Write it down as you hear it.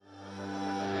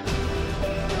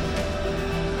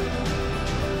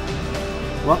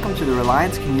Welcome to the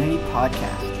Reliance Community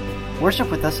Podcast.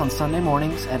 Worship with us on Sunday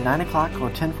mornings at 9 o'clock or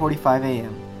 10:45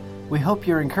 a.m. We hope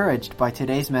you're encouraged by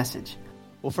today's message.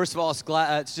 Well, first of all,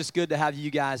 it's just good to have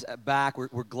you guys back.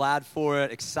 We're glad for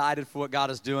it, excited for what God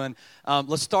is doing.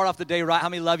 Let's start off the day right. How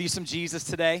many love you some Jesus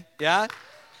today? Yeah?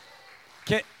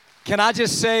 Can I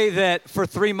just say that for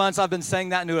 3 months I've been saying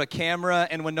that into a camera,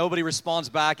 and when nobody responds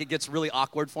back, it gets really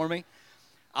awkward for me?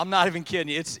 I'm not even kidding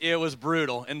you. It was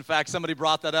brutal. In fact, somebody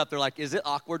brought that up. They're like, "Is it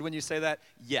awkward when you say that?"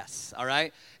 Yes. All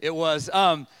right. It was.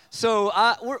 We're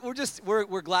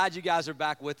glad you guys are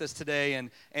back with us today,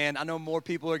 and I know more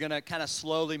people are gonna kind of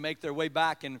slowly make their way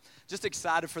back, and just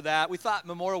excited for that. We thought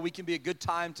Memorial Week can be a good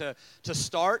time to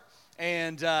start,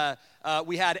 and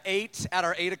we had 8 at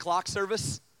our 8 o'clock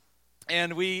service.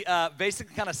 And we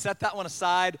basically kind of set that one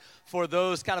aside for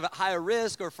those kind of at higher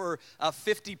risk or for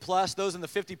 50 plus, those in the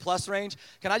 50 plus range.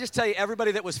 Can I just tell you,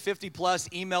 everybody that was 50 plus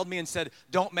emailed me and said,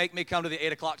 "Don't make me come to the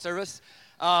 8 o'clock service."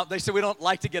 They said we don't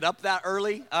like to get up that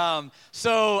early.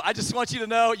 So I just want you to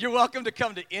know you're welcome to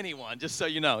come to anyone, just so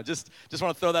you know. Just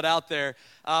want to throw that out there.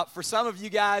 For some of you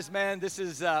guys, man, this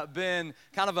has been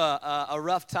kind of a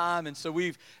rough time, and so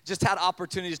we've just had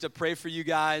opportunities to pray for you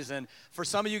guys. And for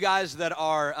some of you guys that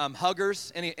are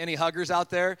huggers, any huggers out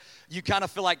there, you kind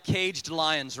of feel like caged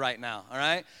lions right now, all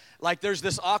right? Like there's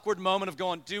this awkward moment of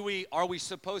going, are we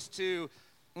supposed to,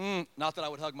 not that I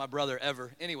would hug my brother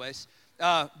ever anyways,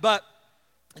 but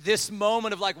this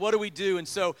moment of like, what do we do? And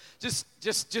so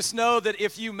just know that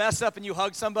if you mess up and you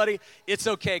hug somebody, it's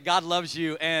okay. God loves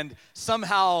you, and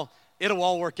somehow it'll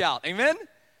all work out. Amen?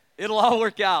 It'll all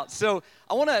work out. So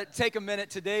I want to take a minute.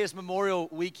 Today is Memorial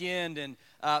Weekend, and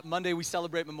Monday we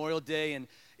celebrate Memorial Day, and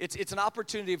it's an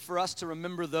opportunity for us to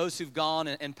remember those who've gone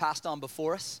and passed on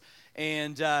before us.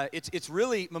 And it's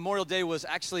really, Memorial Day was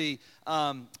actually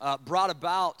brought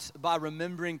about by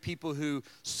remembering people who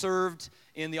served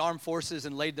in the armed forces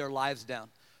and laid their lives down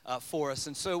for us.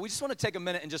 And so we just want to take a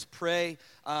minute and just pray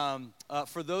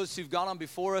for those who've gone on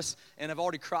before us and have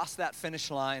already crossed that finish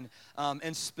line,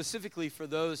 and specifically for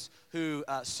those who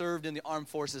served in the armed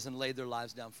forces and laid their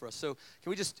lives down for us. So can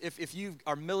we just, if you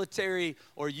are military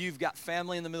or you've got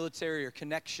family in the military or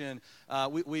connection,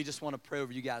 we just want to pray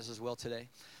over you guys as well today.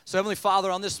 So Heavenly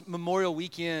Father, on this Memorial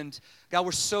Weekend, God,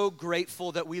 we're so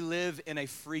grateful that we live in a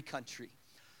free country.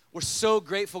 We're so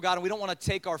grateful, God, and we don't want to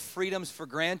take our freedoms for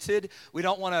granted. We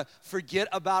don't want to forget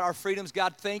about our freedoms.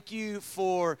 God, thank you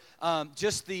for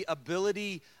just the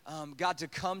ability, God, to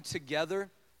come together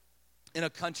in a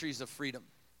country of freedom.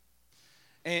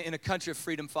 In a country of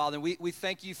freedom, Father. And we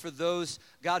thank you for those,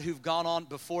 God, who've gone on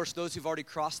before us, those who've already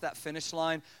crossed that finish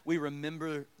line. We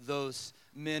remember those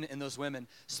men and those women.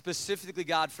 Specifically,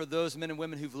 God, for those men and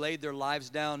women who've laid their lives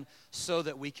down so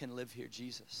that we can live here,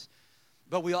 Jesus.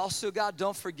 But we also, God,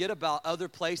 don't forget about other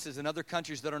places and other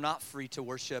countries that are not free to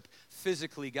worship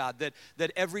physically, God,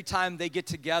 that every time they get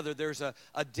together, there's a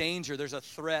danger, there's a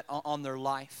threat on their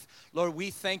life. Lord,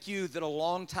 we thank you that a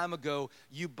long time ago,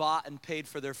 you bought and paid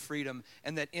for their freedom,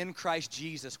 and that in Christ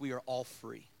Jesus, we are all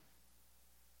free.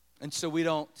 And so we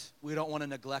don't want to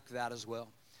neglect that as well.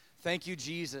 Thank you,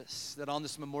 Jesus, that on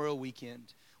this Memorial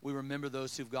Weekend, we remember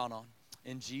those who've gone on.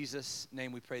 In Jesus'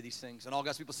 name we pray these things. And all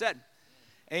God's people said,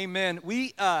 amen.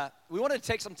 We wanted to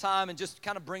take some time and just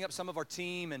kind of bring up some of our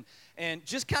team and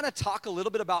just kind of talk a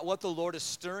little bit about what the Lord is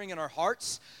stirring in our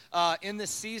hearts in this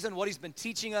season, what he's been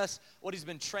teaching us, what he's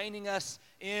been training us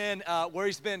in, where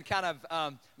he's been kind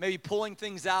of maybe pulling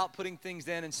things out, putting things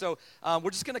in. And so we're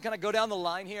just going to kind of go down the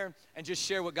line here and just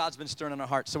share what God's been stirring in our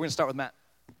hearts. So we're going to start with Matt.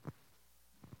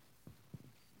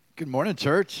 Good morning,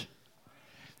 church.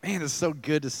 Man, it's so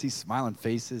good to see smiling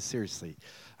faces. Seriously.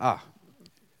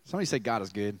 Somebody say God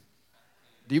is good.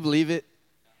 Do you believe it?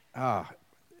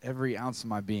 Every ounce of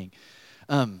my being.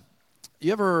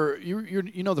 You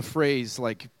know the phrase,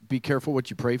 like, be careful what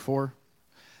you pray for?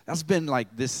 That's been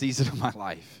like this season of my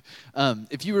life.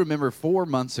 If you remember 4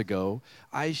 months ago,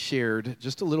 I shared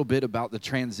just a little bit about the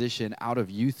transition out of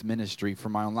youth ministry for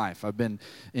my own life. I've been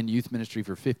in youth ministry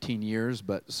for 15 years,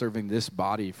 but serving this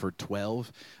body for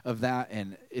 12 of that.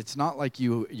 And it's not like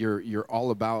you're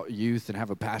all about youth and have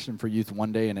a passion for youth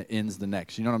one day and it ends the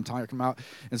next. You know what I'm talking about?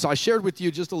 And so I shared with you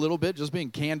just a little bit, just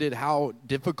being candid, how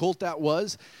difficult that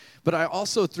was. But I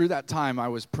also, through that time, I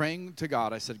was praying to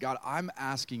God. I said, God, I'm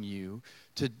asking you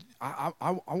I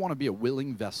want to be a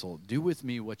willing vessel. Do with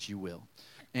me what you will.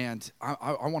 And I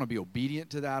want to be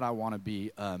obedient to that. I want to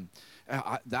be,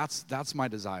 that's my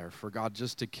desire, for God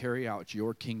just to carry out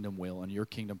your kingdom will and your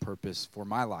kingdom purpose for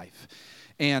my life.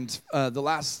 And the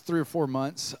last 3 or 4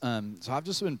 months, so I've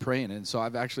just been praying. And so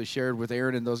I've actually shared with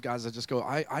Aaron and those guys. I just go,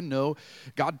 I know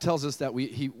God tells us that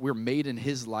we're made in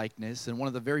his likeness. And one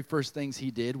of the very first things he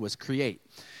did was create.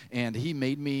 And he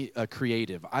made me a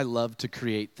creative. I love to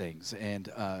create things. And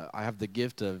I have the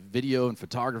gift of video and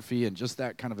photography and just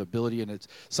that kind of ability. And it's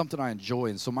something I enjoy.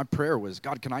 And so my prayer was,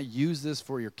 God, can I use this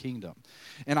for your kingdom?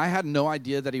 And I had no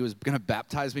idea that he was going to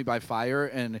baptize me by fire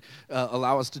and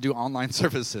allow us to do online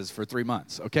services for 3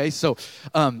 months. Okay, so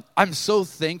I'm so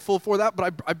thankful for that,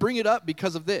 but I bring it up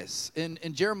because of this. In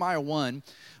Jeremiah 1,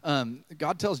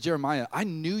 God tells Jeremiah, I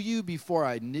knew you before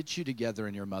I knit you together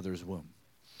in your mother's womb.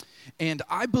 And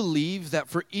I believe that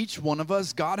for each one of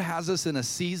us, God has us in a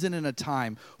season and a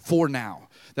time for now,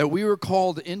 that we were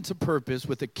called into purpose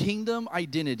with a kingdom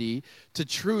identity to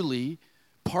truly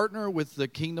partner with the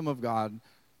kingdom of God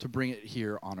to bring it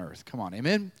here on earth. Come on,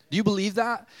 amen? Do you believe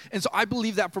that? And so I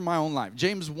believe that for my own life.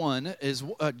 James 1 is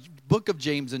book of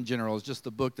James in general is just the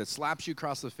book that slaps you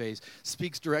across the face,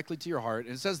 speaks directly to your heart.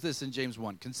 And it says this in James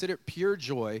 1, consider it pure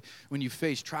joy when you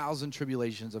face trials and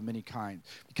tribulations of many kinds,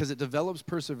 because it develops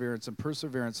perseverance, and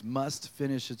perseverance must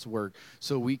finish its work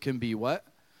so we can be what?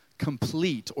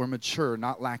 Complete or mature,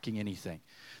 not lacking anything.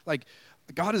 Like,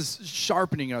 God is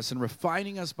sharpening us and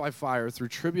refining us by fire through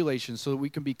tribulation so that we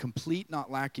can be complete, not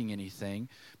lacking anything,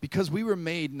 because we were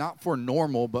made not for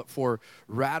normal, but for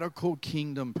radical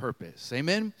kingdom purpose.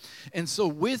 Amen? And so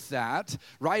with that,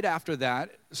 right after that,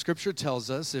 Scripture tells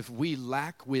us if we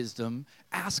lack wisdom,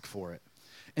 ask for it.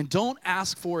 And don't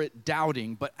ask for it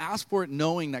doubting, but ask for it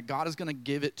knowing that God is going to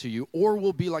give it to you, or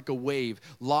will be like a wave,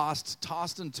 lost,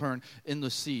 tossed and turned in the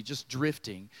sea, just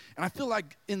drifting. And I feel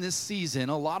like in this season,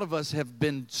 a lot of us have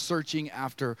been searching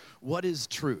after what is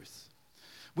truth.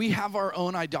 We have our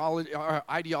own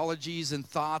ideologies and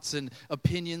thoughts and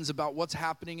opinions about what's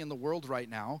happening in the world right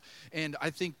now. And I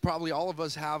think probably all of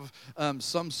us have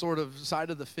some sort of side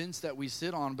of the fence that we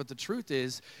sit on. But the truth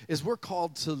is we're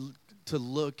called to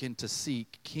look and to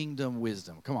seek kingdom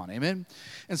wisdom. Come on, amen?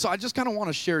 And so I just kind of want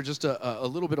to share just a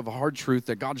little bit of a hard truth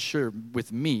that God shared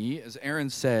with me, as Aaron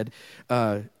said,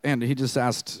 and he just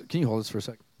asked, can you hold this for a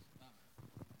second?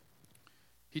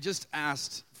 He just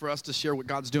asked for us to share what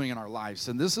God's doing in our lives.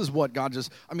 And this is what God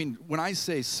when I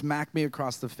say smack me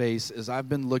across the face, is I've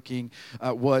been looking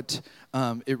at what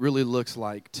it really looks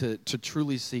like to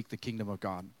truly seek the kingdom of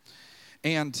God.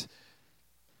 And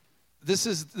This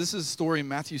is a story in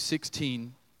Matthew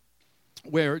 16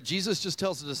 where Jesus just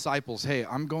tells the disciples, hey,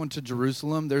 I'm going to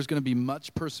Jerusalem. There's going to be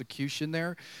much persecution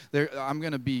there. I'm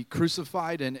going to be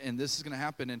crucified, and this is going to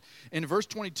happen. And in verse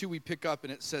 22, we pick up,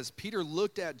 and it says, Peter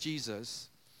looked at Jesus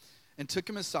and took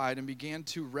him aside and began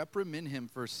to reprimand him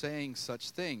for saying such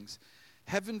things.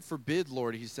 Heaven forbid,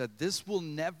 Lord, he said, this will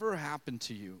never happen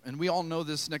to you. And we all know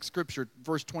this next scripture,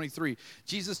 verse 23.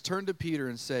 Jesus turned to Peter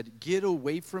and said, get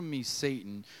away from me,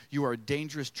 Satan. You are a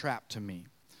dangerous trap to me.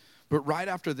 But right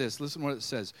after this, listen what it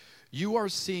says. You are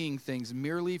seeing things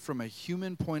merely from a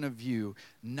human point of view,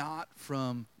 not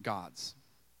from God's.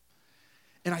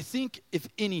 And I think, if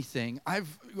anything,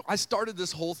 I started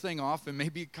this whole thing off, and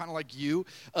maybe kind of like you,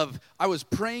 I was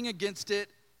praying against it.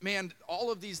 Man,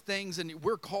 all of these things, and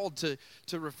we're called to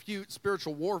refute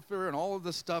spiritual warfare and all of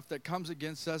the stuff that comes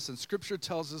against us. And Scripture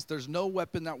tells us there's no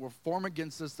weapon that will form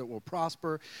against us that will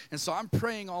prosper. And so I'm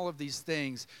praying all of these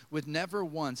things with never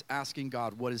once asking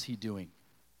God, what is he doing?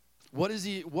 What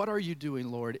are you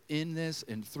doing, Lord, in this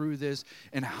and through this?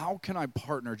 And how can I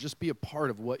partner, just be a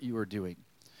part of what you are doing?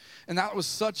 And that was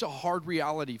such a hard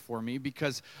reality for me,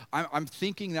 because I'm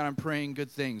thinking that I'm praying good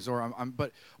things,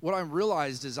 but what I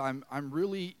realized is I'm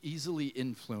really easily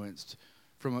influenced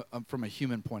from a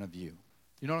human point of view.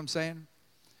 You know what I'm saying?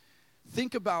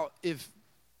 Think about if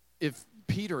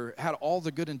Peter had all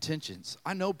the good intentions.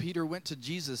 I know Peter went to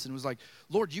Jesus and was like,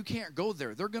 Lord, you can't go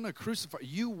there. They're going to crucify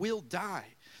you. You will die.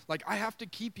 Like, I have to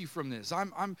keep you from this.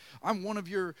 I'm one of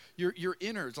your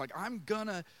innards. Like, I'm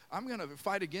gonna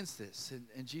fight against this.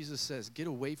 And Jesus says, get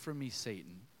away from me,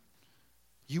 Satan.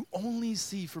 You only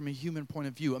see from a human point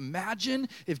of view. Imagine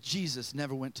if Jesus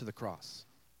never went to the cross.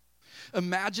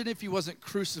 Imagine if he wasn't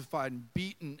crucified and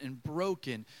beaten and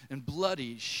broken and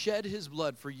bloody, shed his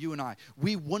blood for you and I.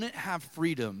 We wouldn't have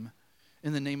freedom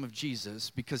in the name of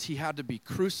Jesus, because he had to be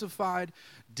crucified,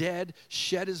 dead,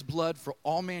 shed his blood for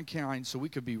all mankind so we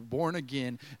could be born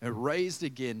again and raised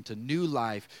again to new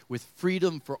life with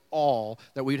freedom for all,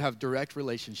 that we'd have direct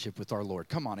relationship with our Lord.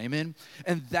 Come on, amen?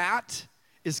 And that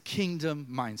is kingdom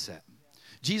mindset.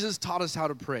 Jesus taught us how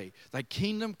to pray. Thy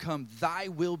kingdom come, thy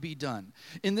will be done.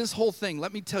 In this whole thing,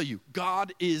 let me tell you,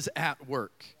 God is at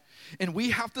work. And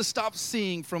we have to stop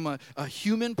seeing from a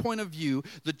human point of view.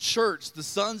 The church, the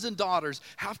sons and daughters,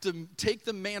 have to take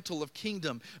the mantle of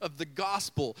kingdom, of the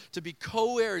gospel, to be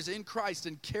co-heirs in Christ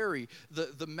and carry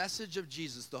the message of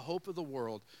Jesus, the hope of the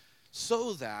world,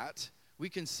 so that we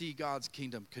can see God's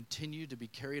kingdom continue to be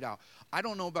carried out. I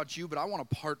don't know about you, but I want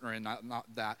to partner in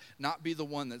not be the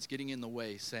one that's getting in the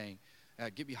way saying,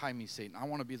 get behind me, Satan. I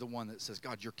want to be the one that says,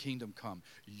 God, your kingdom come,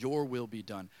 your will be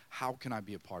done. How can I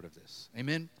be a part of this?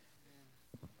 Amen?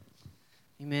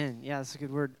 Amen. Yeah, that's a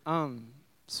good word.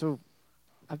 So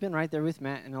I've been right there with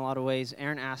Matt in a lot of ways.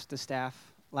 Aaron asked the staff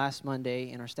last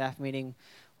Monday in our staff meeting,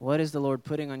 what is the Lord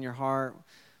putting on your heart?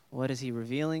 What is he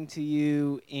revealing to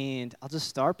you? And I'll just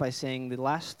start by saying the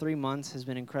last 3 months has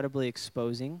been incredibly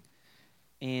exposing,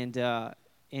 and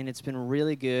it's been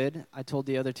really good. I told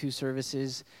the other 2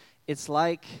 services, it's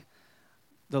like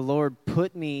the Lord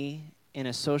put me in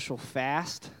a social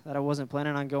fast that I wasn't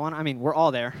planning on going. I mean, we're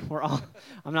all there.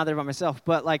 I'm not there by myself,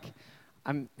 but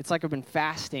it's like I've been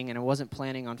fasting and I wasn't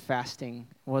planning on fasting.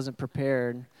 I wasn't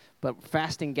prepared, but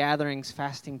fasting gatherings,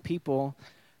 fasting people.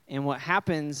 And what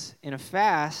happens in a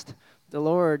fast, the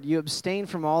Lord, you abstain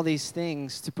from all these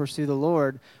things to pursue the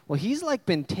Lord. Well, he's like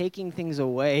been taking things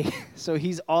away, so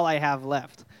he's all I have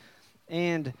left.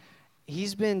 And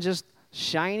he's been just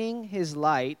shining his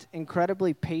light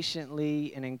incredibly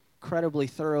patiently and incredibly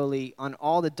thoroughly on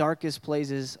all the darkest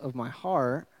places of my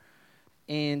heart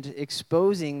and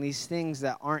exposing these things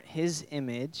that aren't his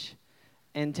image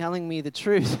and telling me the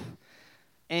truth.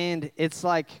 And it's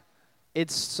like,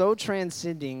 it's so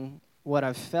transcending what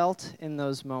I've felt in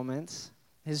those moments.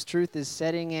 His truth is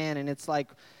setting in, and it's like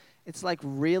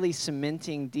really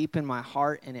cementing deep in my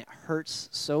heart, and it hurts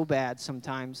so bad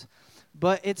sometimes.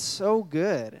 But it's so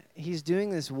good. He's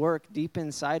doing this work deep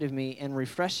inside of me and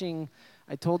refreshing.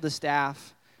 I told the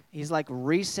staff, he's like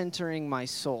recentering my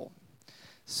soul.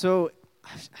 So,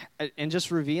 and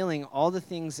just revealing all the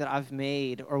things that I've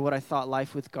made or what I thought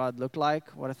life with God looked like,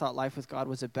 what I thought life with God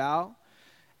was about,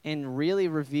 and really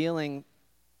revealing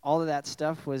all of that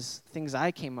stuff was things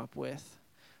I came up with.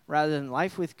 Rather than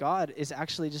life with God is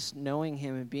actually just knowing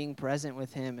him and being present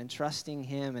with him and trusting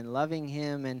him and loving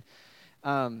him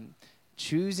and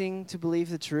choosing to believe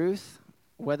the truth,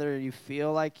 whether you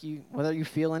feel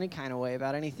any kind of way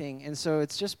about anything. And so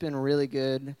it's just been really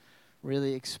good,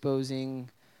 really exposing,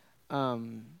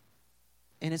 and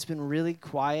it's been really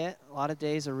quiet. A lot of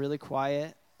days are really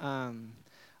quiet.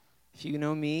 If you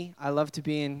know me, I love to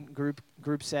be in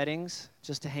group settings,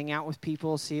 just to hang out with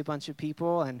people, see a bunch of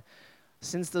people. And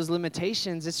since those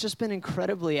limitations, it's just been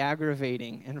incredibly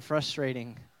aggravating and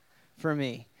frustrating for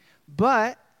me.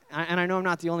 But, and I know I'm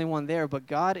not the only one there, but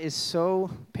God is so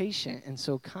patient and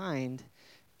so kind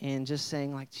and just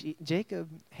saying like, Jacob,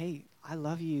 hey, I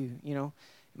love you,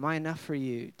 am I enough for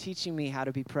you? Teaching me how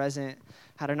to be present,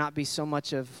 how to not be so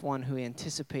much of one who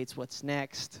anticipates what's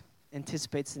next,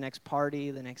 anticipates the next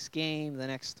party, the next game, the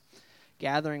next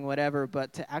gathering, whatever,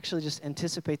 but to actually just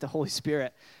anticipate the Holy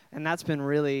Spirit. And that's been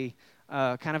really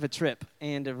kind of a trip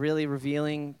and really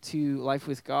revealing to life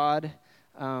with God.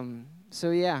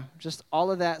 So yeah, just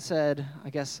all of that said, I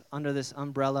guess under this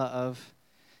umbrella of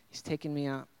he's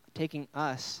taking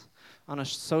us on a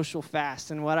social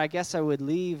fast. And what I guess I would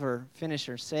leave or finish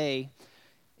or say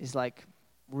is like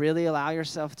really allow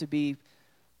yourself to be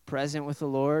present with the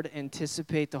Lord,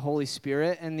 anticipate the Holy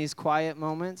Spirit in these quiet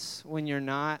moments when you're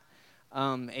not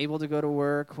able to go to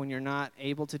work, when you're not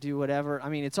able to do whatever. I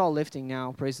mean, it's all lifting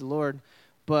now, praise the Lord,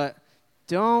 but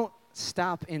don't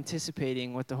stop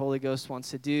anticipating what the Holy Ghost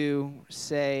wants to do,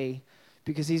 say,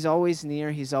 because he's always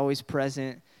near, he's always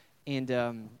present,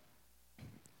 and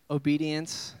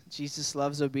obedience, Jesus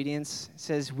loves obedience. It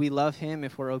says we love him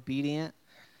if we're obedient,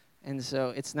 and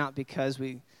so it's not because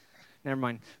never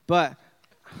mind, but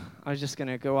I was just going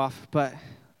to go off, but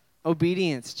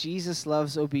obedience. Jesus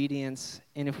loves obedience,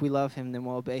 and if we love him, then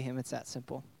we'll obey him. It's that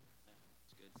simple.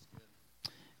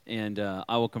 And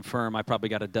I will confirm, I probably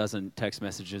got a dozen text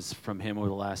messages from him over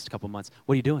the last couple months.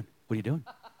 What are you doing? What are you doing?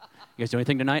 You guys do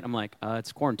anything tonight? I'm like,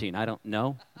 it's quarantine. I don't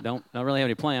know. Don't really have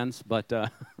any plans, but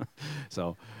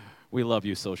so we love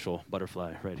you, social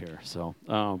butterfly, right here. So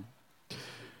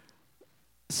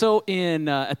in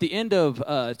at the end of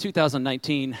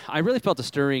 2019, I really felt a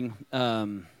stirring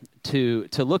to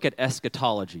look at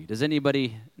eschatology. Does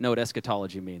anybody know what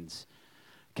eschatology means?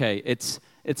 Okay, it's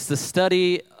the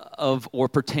study of or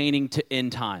pertaining to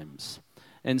end times.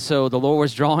 And so the Lord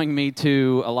was drawing me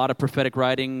to a lot of prophetic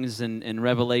writings and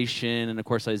Revelation, and of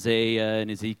course Isaiah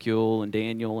and Ezekiel and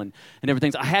Daniel and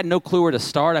everything. So I had no clue where to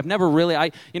start. I've never really,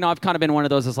 I've kind of been one of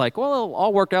those that's like, well, it'll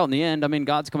all work out in the end. I mean,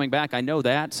 God's coming back. I know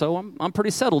that, so I'm pretty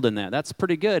settled in that. That's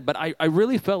pretty good. But I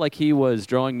really felt like he was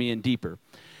drawing me in deeper.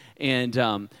 And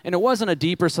it wasn't a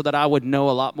deeper so that I would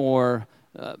know a lot more.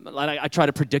 I try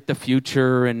to predict the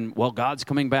future, and well, God's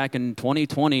coming back in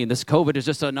 2020, and this COVID is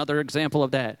just another example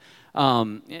of that.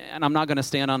 And I'm not going to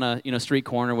stand on a street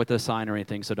corner with a sign or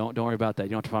anything, so don't worry about that.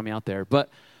 You don't have to find me out there. But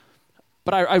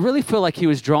I really feel like he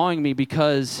was drawing me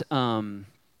because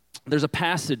there's a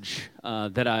passage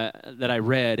that I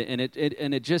read,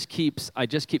 and I just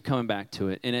keep coming back to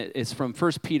it, and it's from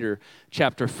 1 Peter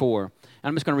chapter 4. And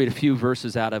I'm just going to read a few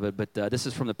verses out of it, but this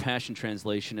is from the Passion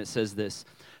Translation. It says this: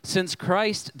 "Since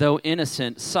Christ, though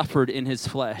innocent, suffered in his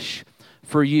flesh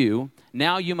for you,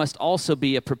 now you must also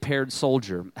be a prepared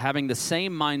soldier, having the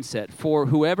same mindset. For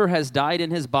whoever has died in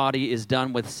his body is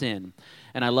done with sin."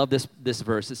 And I love this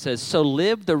verse. It says, "So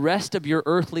live the rest of your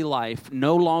earthly life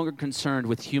no longer concerned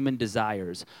with human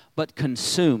desires, but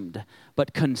consumed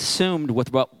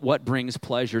with what brings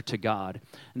pleasure to God."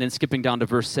 And then skipping down to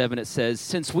verse 7, it says,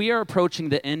 "Since we are approaching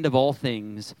the end of all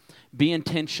things, be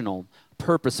intentional,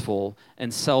 purposeful,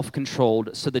 and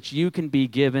self-controlled so that you can be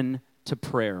given to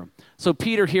prayer." So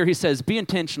Peter here, he says, be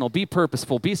intentional, be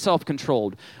purposeful, be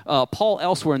self-controlled. Paul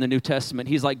elsewhere in the New Testament,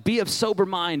 he's like, be of sober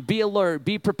mind, be alert,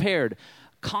 be prepared.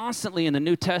 Constantly in the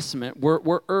New Testament,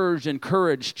 we're urged,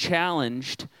 encouraged,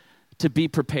 challenged to be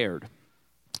prepared.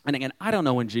 And again, I don't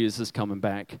know when Jesus is coming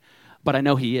back, but I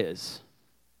know he is.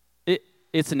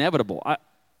 It's inevitable.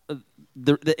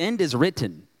 The end is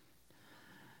written.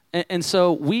 And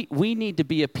so we need to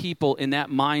be a people in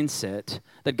that mindset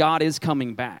that God is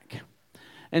coming back.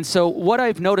 And so what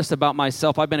I've noticed about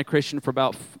myself, I've been a Christian for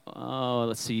about,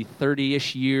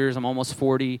 30-ish years. I'm almost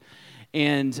 40.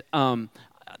 And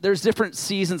there's different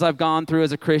seasons I've gone through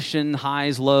as a Christian,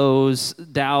 highs, lows,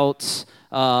 doubts,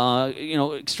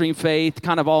 extreme faith,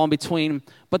 kind of all in between.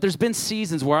 But there's been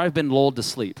seasons where I've been lulled to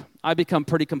sleep. I've become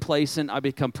pretty complacent. I've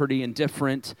become pretty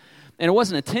indifferent. And it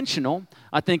wasn't intentional.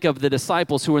 I think of the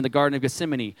disciples who were in the Garden of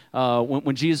Gethsemane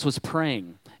when Jesus was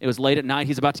praying. It was late at night.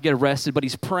 He's about to get arrested, but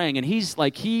he's praying, and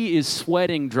he is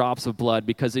sweating drops of blood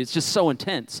because it's just so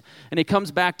intense. And he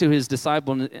comes back to his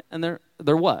disciple, and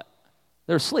they're what?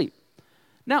 They're asleep.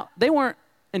 Now, they weren't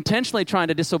intentionally trying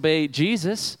to disobey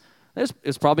Jesus. It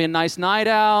was probably a nice night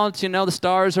out. The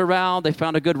stars are out. They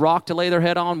found a good rock to lay their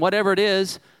head on, whatever it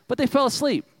is, but they fell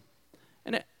asleep.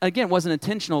 And it, again, wasn't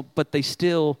intentional, but they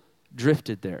still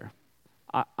drifted there.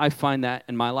 I find that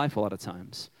in my life a lot of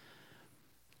times.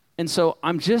 And so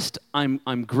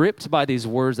I'm gripped by these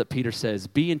words that Peter says: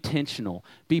 be intentional,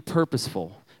 be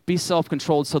purposeful, be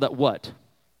self-controlled, so that what?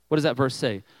 What does that verse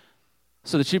say?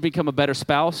 So that you become a better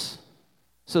spouse,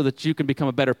 so that you can become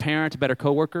a better parent, a better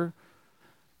coworker?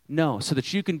 No, so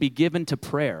that you can be given to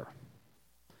prayer.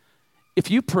 If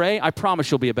you pray, I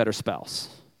promise you'll be a better spouse.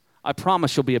 I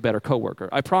promise you'll be a better coworker.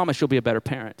 I promise you'll be a better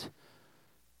parent.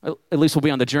 At least we'll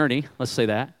be on the journey, let's say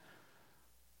that.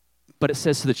 But it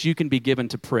says so that you can be given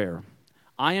to prayer.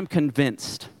 I am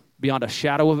convinced, beyond a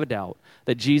shadow of a doubt,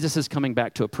 that Jesus is coming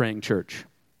back to a praying church.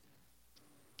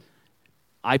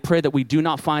 I pray that we do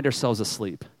not find ourselves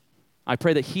asleep. I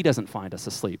pray that he doesn't find us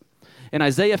asleep. In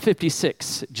Isaiah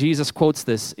 56, Jesus quotes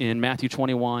this in Matthew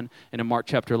 21 and in Mark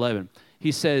chapter 11.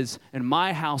 He says, "And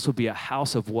my house will be a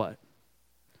house of what?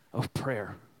 Of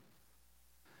prayer."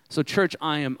 So church,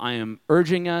 I am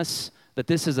urging us that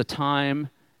this is a time,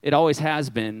 it always has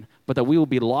been, but that we will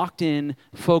be locked in,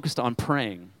 focused on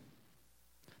praying.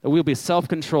 That we will be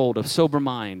self-controlled, of sober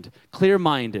mind,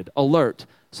 clear-minded, alert,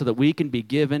 so that we can be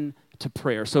given to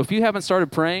prayer. So if you haven't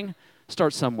started praying,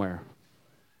 start somewhere.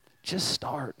 Just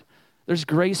start. There's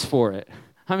grace for it.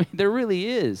 I mean, there really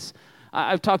is.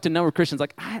 I've talked to a number of Christians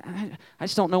like, I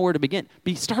just don't know where to begin.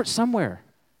 Start somewhere.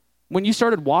 When you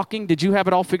started walking, did you have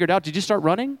it all figured out? Did you start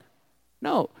running?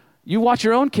 No. You watch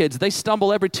your own kids. They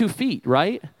stumble every 2 feet,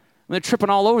 right? And they're tripping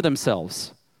all over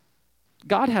themselves.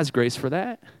 God has grace for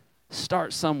that.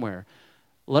 Start somewhere.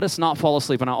 Let us not fall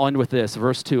asleep. And I'll end with this.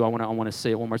 Verse 2, I want to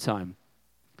say it one more time.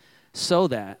 So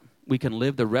that we can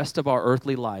live the rest of our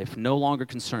earthly life no longer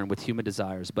concerned with human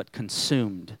desires, but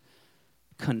consumed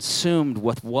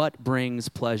with what brings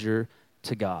pleasure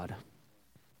to God.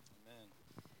 Amen.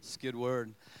 It's a good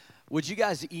word. Would you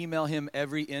guys email him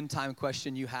every end time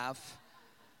question you have?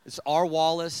 It's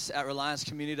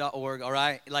rwallace@reliancecommunity.org, all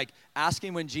right? Like, ask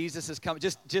him when Jesus is coming.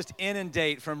 Just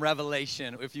inundate from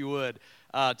Revelation, if you would,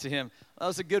 to him. That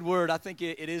was a good word. I think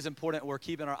it is important we're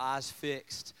keeping our eyes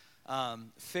fixed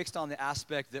fixed on the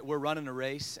aspect that we're running a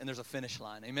race and there's a finish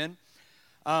line. Amen?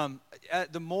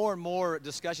 The more and more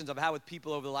discussions I've had with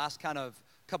people over the last kind of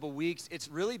couple weeks, it's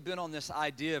really been on this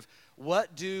idea of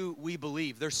what do we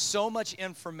believe? There's so much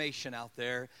information out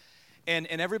there, and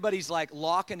everybody's like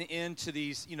locking into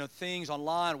these, things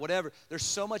online, whatever. There's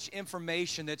so much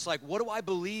information that's like, what do I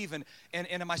believe? And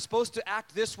am I supposed to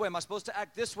act this way? Am I supposed to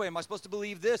act this way? Am I supposed to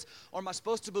believe this? Or am I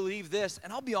supposed to believe this?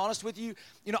 And I'll be honest with you,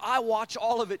 I watch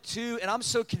all of it too, and I'm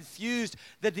so confused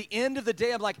that at the end of the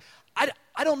day, I'm like, I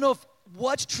don't know if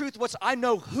what's truth, I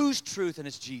know who's truth, and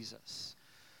it's Jesus.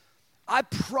 I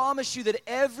promise you that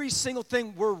every single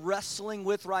thing we're wrestling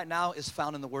with right now is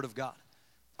found in the Word of God.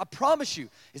 I promise you.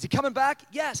 Is He coming back?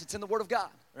 Yes, it's in the Word of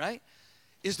God, right?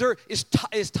 Is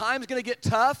times going to get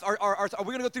tough? Are we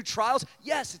going to go through trials?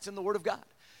 Yes, it's in the Word of God.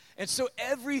 And so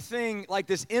everything like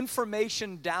this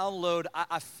information download,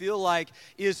 I feel like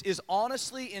is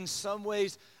honestly in some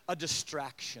ways a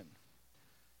distraction.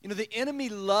 The enemy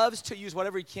loves to use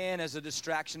whatever he can as a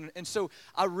distraction. And so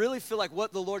I really feel like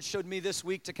what the Lord showed me this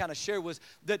week to kind of share was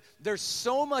that there's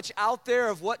so much out there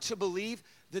of what to believe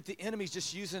that the enemy's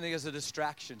just using it as a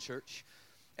distraction, church.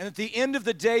 And at the end of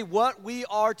the day, what we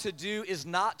are to do is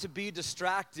not to be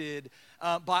distracted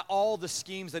by all the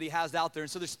schemes that he has out there.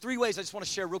 And so there's 3 ways I just want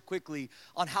to share real quickly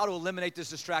on how to eliminate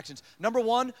those distractions. Number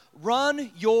 1,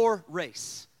 run your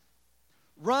race.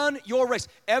 Run your race.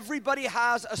 Everybody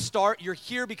has a start. You're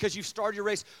here because you've started your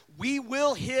race. We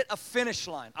will hit a finish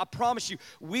line. I promise you.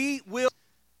 We will.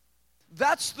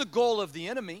 That's the goal of the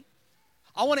enemy.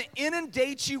 I want to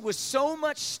inundate you with so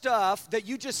much stuff that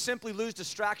you just simply lose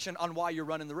distraction on why you're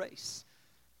running the race.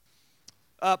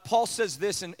 Paul says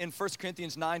this in 1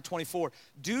 Corinthians 9:24.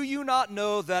 Do you not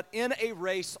know that in a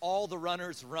race all the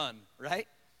runners run, right?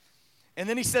 And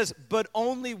then he says, but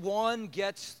only one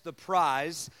gets the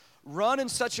prize. Run in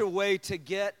such a way to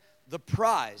get the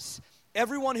prize.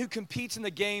 Everyone who competes in the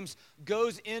games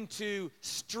goes into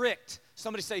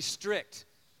somebody say strict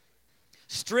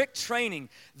training.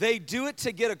 They do it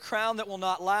to get a crown that will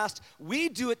not last. We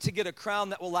do it to get a crown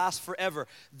that will last forever.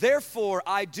 Therefore,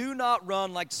 I do not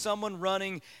run like someone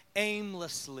running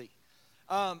aimlessly.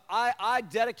 I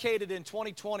dedicated in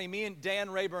 2020, me and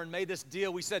Dan Rayburn made this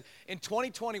deal. We said, in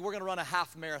 2020, we're going to run a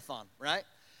half marathon, right?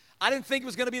 I didn't think it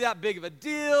was going to be that big of a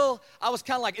deal. I was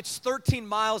kind of like, it's 13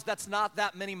 miles. That's not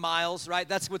that many miles, right?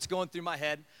 That's what's going through my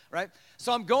head, right?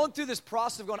 So I'm going through this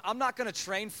process of going, I'm not going to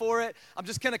train for it. I'm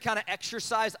just going to kind of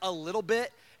exercise a little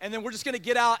bit, and then we're just going to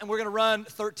get out and we're going to run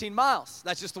 13 miles.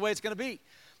 That's just the way it's going to be.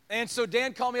 And so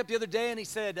Dan called me up the other day, and he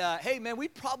said, hey, man, we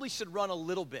probably should run a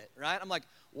little bit, right? I'm like,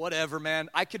 whatever, man.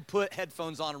 I could put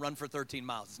headphones on and run for 13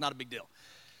 miles. It's not a big deal.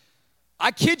 I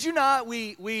kid you not,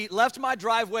 we left my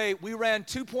driveway, we ran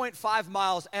 2.5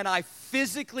 miles, and I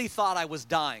physically thought I was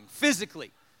dying.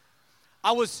 Physically.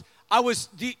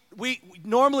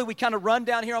 Normally we kind of run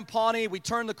down here on Pawnee, we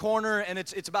turn the corner, and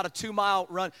it's about a 2-mile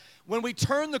run. When we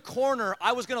turned the corner,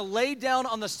 I was going to lay down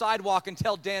on the sidewalk and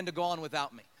tell Dan to go on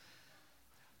without me.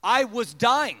 I was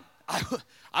dying.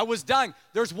 I was dying.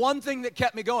 There's one thing that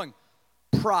kept me going.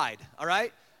 Pride, all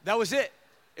right? That was it.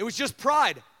 It was just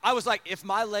pride. I was like, if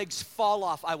my legs fall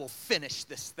off, I will finish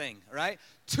this thing, right?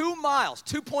 2 miles,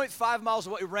 2.5 miles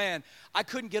of what we ran, I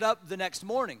couldn't get up the next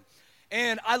morning.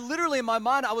 And I literally, in my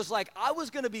mind, I was like, I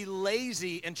was going to be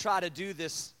lazy and try to do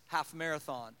this half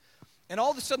marathon. And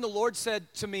all of a sudden, the Lord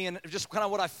said to me, and just kind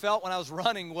of what I felt when I was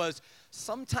running was,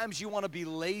 sometimes you want to be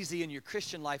lazy in your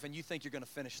Christian life and you think you're going to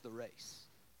finish the race.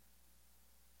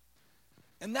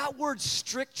 And that word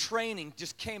strict training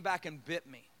just came back and bit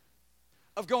me.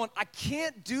 Of going, I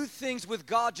can't do things with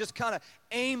God just kind of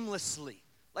aimlessly.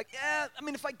 Like,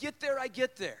 if I get there, I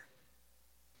get there.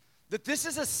 That this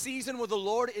is a season where the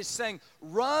Lord is saying,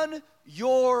 run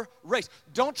your race.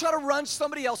 Don't try to run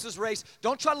somebody else's race.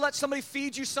 Don't try to let somebody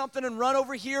feed you something and run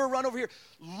over here, run over here.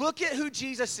 Look at who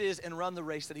Jesus is and run the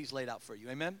race that he's laid out for you.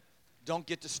 Amen? Don't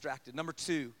get distracted. Number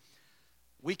 2,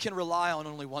 we can rely on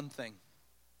only one thing.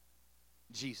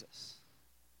 Jesus.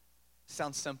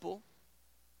 Sounds simple,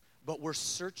 but we're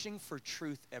searching for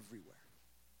truth everywhere.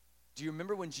 Do you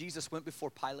remember when Jesus went before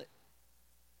Pilate?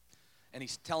 And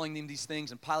he's telling them these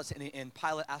things, and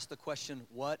Pilate asked the question,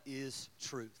 what is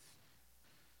truth?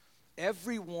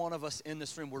 Every one of us in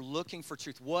this room, we're looking for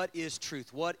truth. What is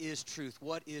truth? What is truth?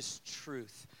 What is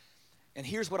truth? And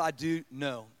here's what I do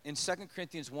know. In 2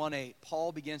 Corinthians 1:8,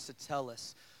 Paul begins to tell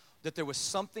us that there was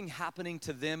something happening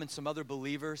to them and some other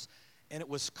believers, and it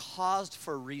was caused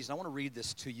for a reason. I want to read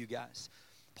this to you guys.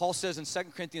 Paul says in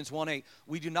 2 Corinthians 1:8,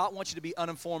 we do not want you to be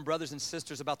uninformed, brothers and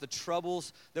sisters, about the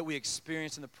troubles that we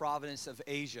experience in the province of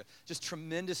Asia. Just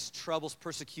tremendous troubles,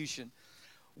 persecution.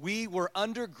 we were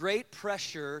under great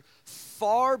pressure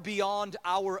far beyond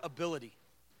our ability.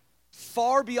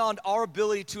 Far beyond our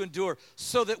ability to endure,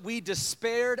 so that we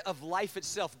despaired of life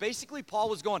itself. Basically, Paul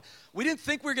was going, we didn't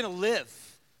think we were going to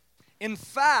live. In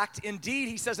fact, indeed,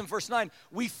 he says in verse 9,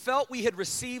 we felt we had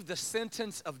received the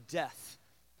sentence of death.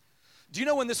 Do you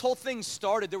know when this whole thing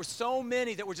started, there were so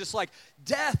many that were just like,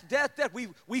 death, death, death.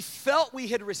 We felt we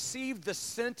had received the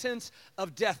sentence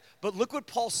of death. But look what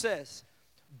Paul says.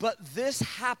 But this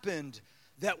happened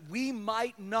that we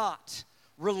might not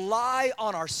rely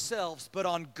on ourselves, but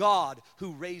on God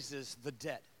who raises the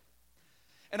dead.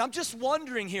 And I'm just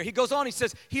wondering here, he goes on, he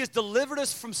says, he has delivered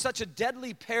us from such a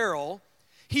deadly peril,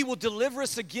 he will deliver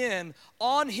us again.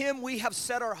 On him we have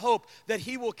set our hope that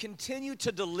he will continue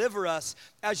to deliver us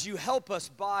as you help us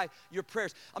by your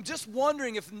prayers. I'm just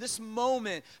wondering if in this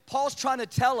moment, Paul's trying to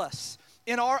tell us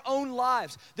in our own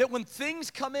lives that when things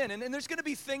come in, and there's going to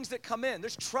be things that come in,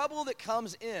 there's trouble that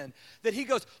comes in, that he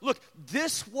goes, look,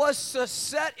 this was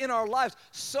set in our lives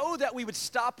so that we would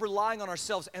stop relying on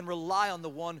ourselves and rely on the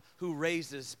one who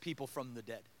raises people from the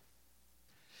dead.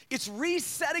 It's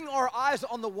resetting our eyes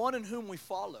on the one in whom we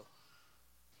follow.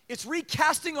 It's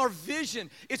recasting our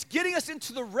vision. It's getting us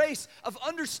into the race of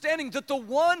understanding that the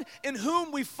one in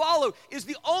whom we follow is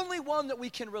the only one that we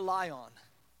can rely on.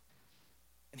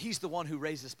 And he's the one who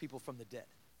raises people from the dead.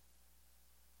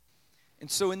 And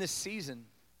so in this season,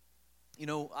 you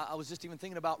know, I was just even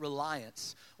thinking about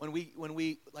reliance. When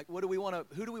we like, who do we want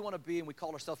to be? And we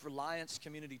call ourselves Reliance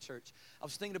Community Church. I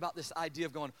was thinking about this idea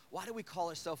of going, why do we call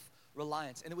ourselves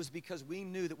Reliance? And it was because we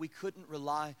knew that we couldn't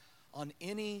rely on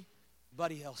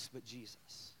anybody else but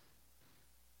Jesus.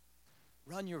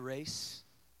 Run your race.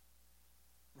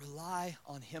 Rely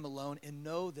on him alone, and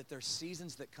know that there's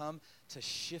seasons that come to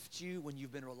shift you when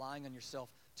you've been relying on yourself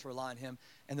to rely on him.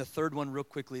 And the third one real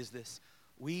quickly is this.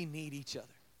 We need each other.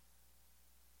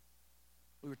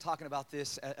 We were talking about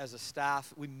this as a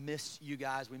staff. We missed you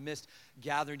guys. We missed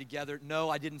gathering together. No,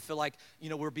 I didn't feel like, you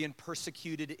know, we're being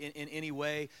persecuted in any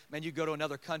way. Man, you go to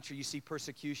another country, you see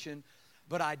persecution.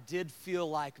 But I did feel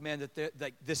like, man,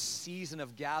 that this season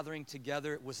of gathering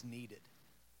together was needed.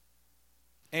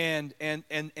 And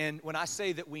when I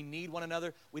say that we need one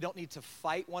another, we don't need to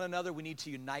fight one another. We need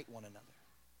to unite one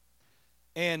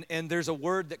another. And there's a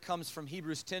word that comes from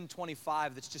Hebrews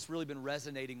 10:25 that's just really been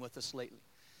resonating with us lately.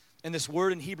 And this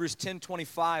word in Hebrews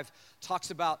 10:25 talks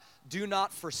about do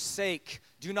not forsake,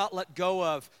 do not let go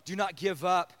of, do not give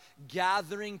up,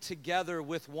 gathering together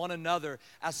with one another,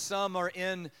 as some are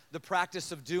in the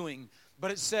practice of doing. But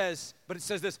it says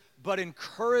this, but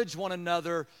encourage one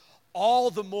another all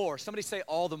the more. Somebody say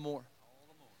all the more.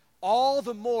 All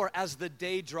the more as the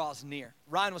day draws near.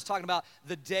 Ryan was talking about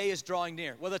the day is drawing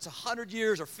near. Whether it's 100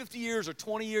 years or 50 years or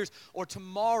 20 years or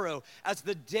tomorrow, as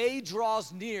the day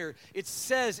draws near, it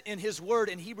says in his word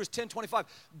in Hebrews 10:25,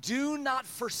 do not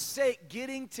forsake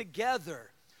getting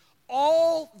together,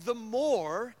 all the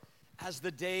more as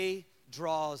the day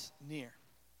draws near.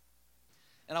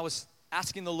 And I was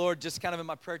asking the Lord just kind of in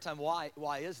my prayer time, why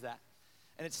is that?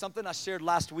 And it's something I shared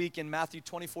last week in Matthew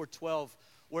 24:12,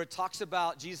 where it talks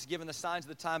about Jesus giving the signs of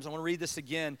the times. I want to read this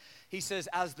again. He says,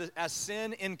 as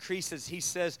sin increases, he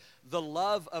says, the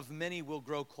love of many will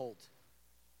grow cold.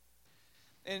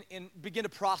 And begin to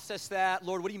process that.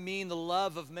 Lord, what do you mean the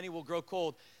love of many will grow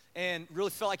cold? And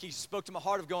really felt like he spoke to my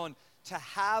heart of going, to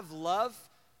have love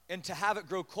and to have it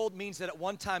grow cold means that at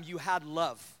one time you had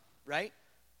love, right?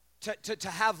 To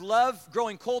have love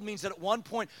growing cold means that at one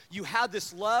point you had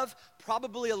this love,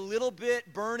 probably a little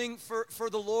bit burning for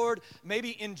the Lord,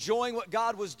 maybe enjoying what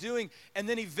God was doing, and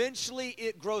then eventually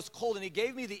it grows cold. And he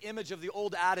gave me the image of the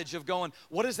old adage of going,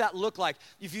 what does that look like?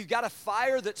 If you've got a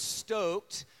fire that's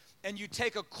stoked and you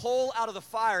take a coal out of the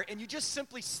fire and you just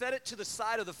simply set it to the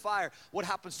side of the fire, what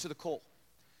happens to the coal?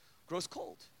 It grows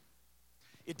cold.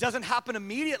 It doesn't happen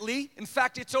immediately. In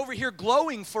fact, it's over here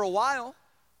glowing for a while.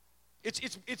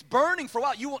 It's burning for a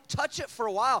while. You won't touch it for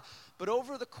a while. But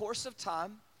over the course of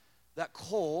time, that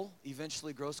coal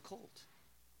eventually grows cold.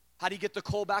 How do you get the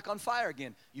coal back on fire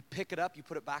again? You pick it up, you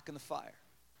put it back in the fire.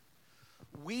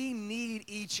 We need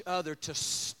each other to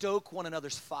stoke one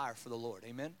another's fire for the Lord.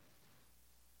 Amen?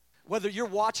 Whether you're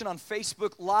watching on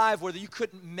Facebook Live, whether you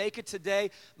couldn't make it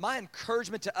today, my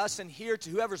encouragement to us in here, to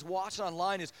whoever's watching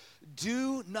online is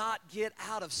do not get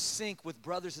out of sync with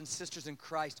brothers and sisters in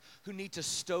Christ who need to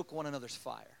stoke one another's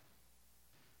fire.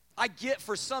 I get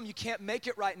for some you can't make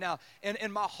it right now,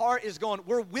 and my heart is going,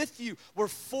 we're with you, we're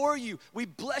for you, we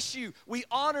bless you, we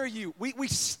honor you, we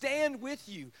stand with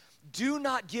you. Do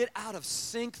not get out of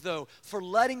sync, though, for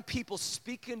letting people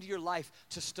speak into your life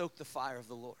to stoke the fire of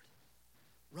the Lord.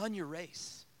 Run your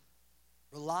race.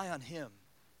 Rely on him.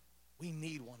 We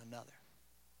need one another.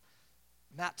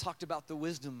 Matt talked about the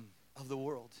wisdom of the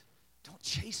world. Don't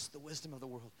chase the wisdom of the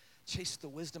world. Chase the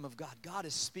wisdom of God. God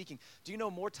is speaking. Do you know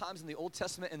more times in the Old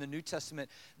Testament and the New Testament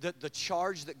that the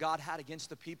charge that God had against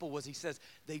the people was, he says,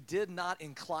 they did not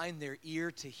incline their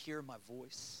ear to hear my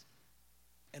voice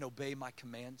and obey my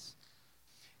commands.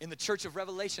 In the church of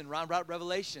Revelation, round about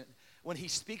Revelation, when he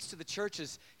speaks to the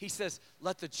churches, he says,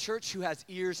 let the church who has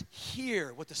ears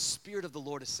hear what the Spirit of the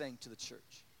Lord is saying to the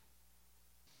church.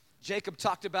 Jacob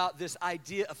talked about this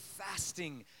idea of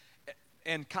fasting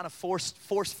and kind of forced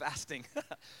fasting,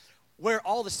 where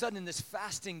all of a sudden in this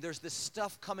fasting, there's this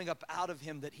stuff coming up out of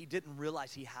him that he didn't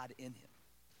realize he had in him.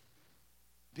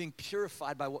 Being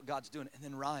purified by what God's doing. And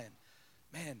then Ryan,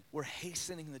 man, we're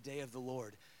hastening the day of the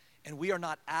Lord. And we are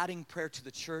not adding prayer to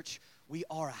the church. We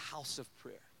are a house of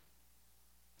prayer.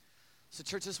 So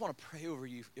church, I just want to pray over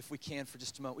you if we can for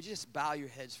just a moment. Would you just bow your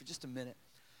heads for just a minute?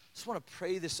 I just want to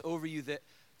pray this over you that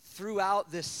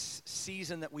throughout this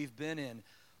season that we've been in,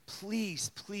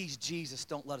 please, please, Jesus,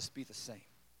 don't let us be the same.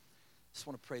 I just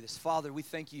want to pray this. Father, we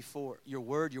thank you for your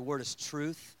word. Your word is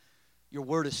truth. Your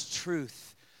word is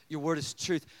truth. Your word is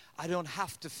truth. I don't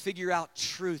have to figure out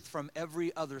truth from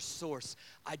every other source.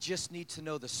 I just need to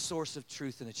know the source of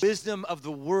truth and the wisdom of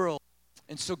the world.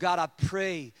 And so, God, I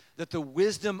pray that the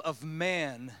wisdom of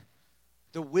man,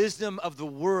 the wisdom of the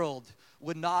world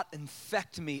would not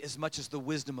infect me as much as the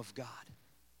wisdom of God.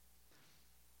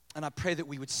 And I pray that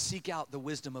we would seek out the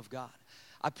wisdom of God.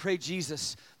 I pray,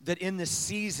 Jesus, that in this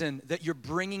season that you're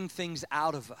bringing things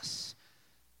out of us.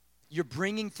 You're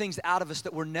bringing things out of us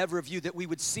that were never of you, that we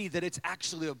would see that it's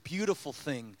actually a beautiful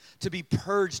thing to be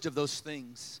purged of those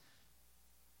things,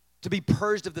 to be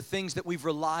purged of the things that we've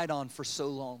relied on for so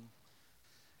long.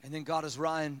 And then, God, as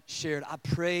Ryan shared, I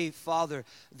pray, Father,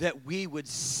 that we would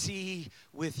see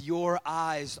with your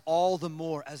eyes all the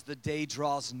more as the day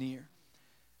draws near.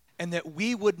 And that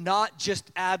we would not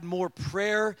just add more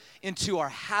prayer into our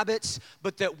habits,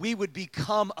 but that we would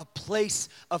become a place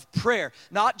of prayer.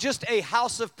 Not just a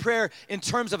house of prayer in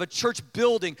terms of a church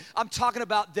building. I'm talking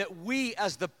about that we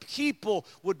as the people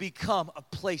would become a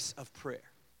place of prayer.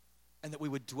 And that we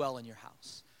would dwell in your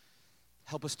house.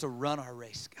 Help us to run our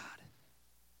race, God,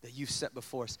 that you've set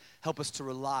before us. Help us to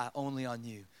rely only on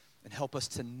you. And help us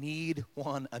to need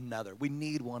one another. We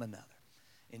need one another.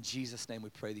 In Jesus' name we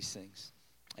pray these things.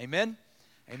 Amen.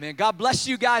 Amen. God bless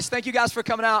you guys. Thank you guys for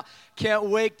coming out. Can't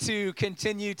wait to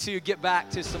continue to get back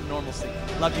to some normalcy.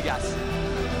 Love you guys.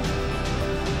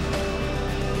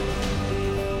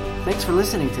 Thanks for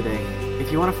listening today.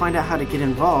 If you want to find out how to get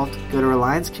involved, go to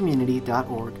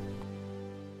alliancecommunity.org.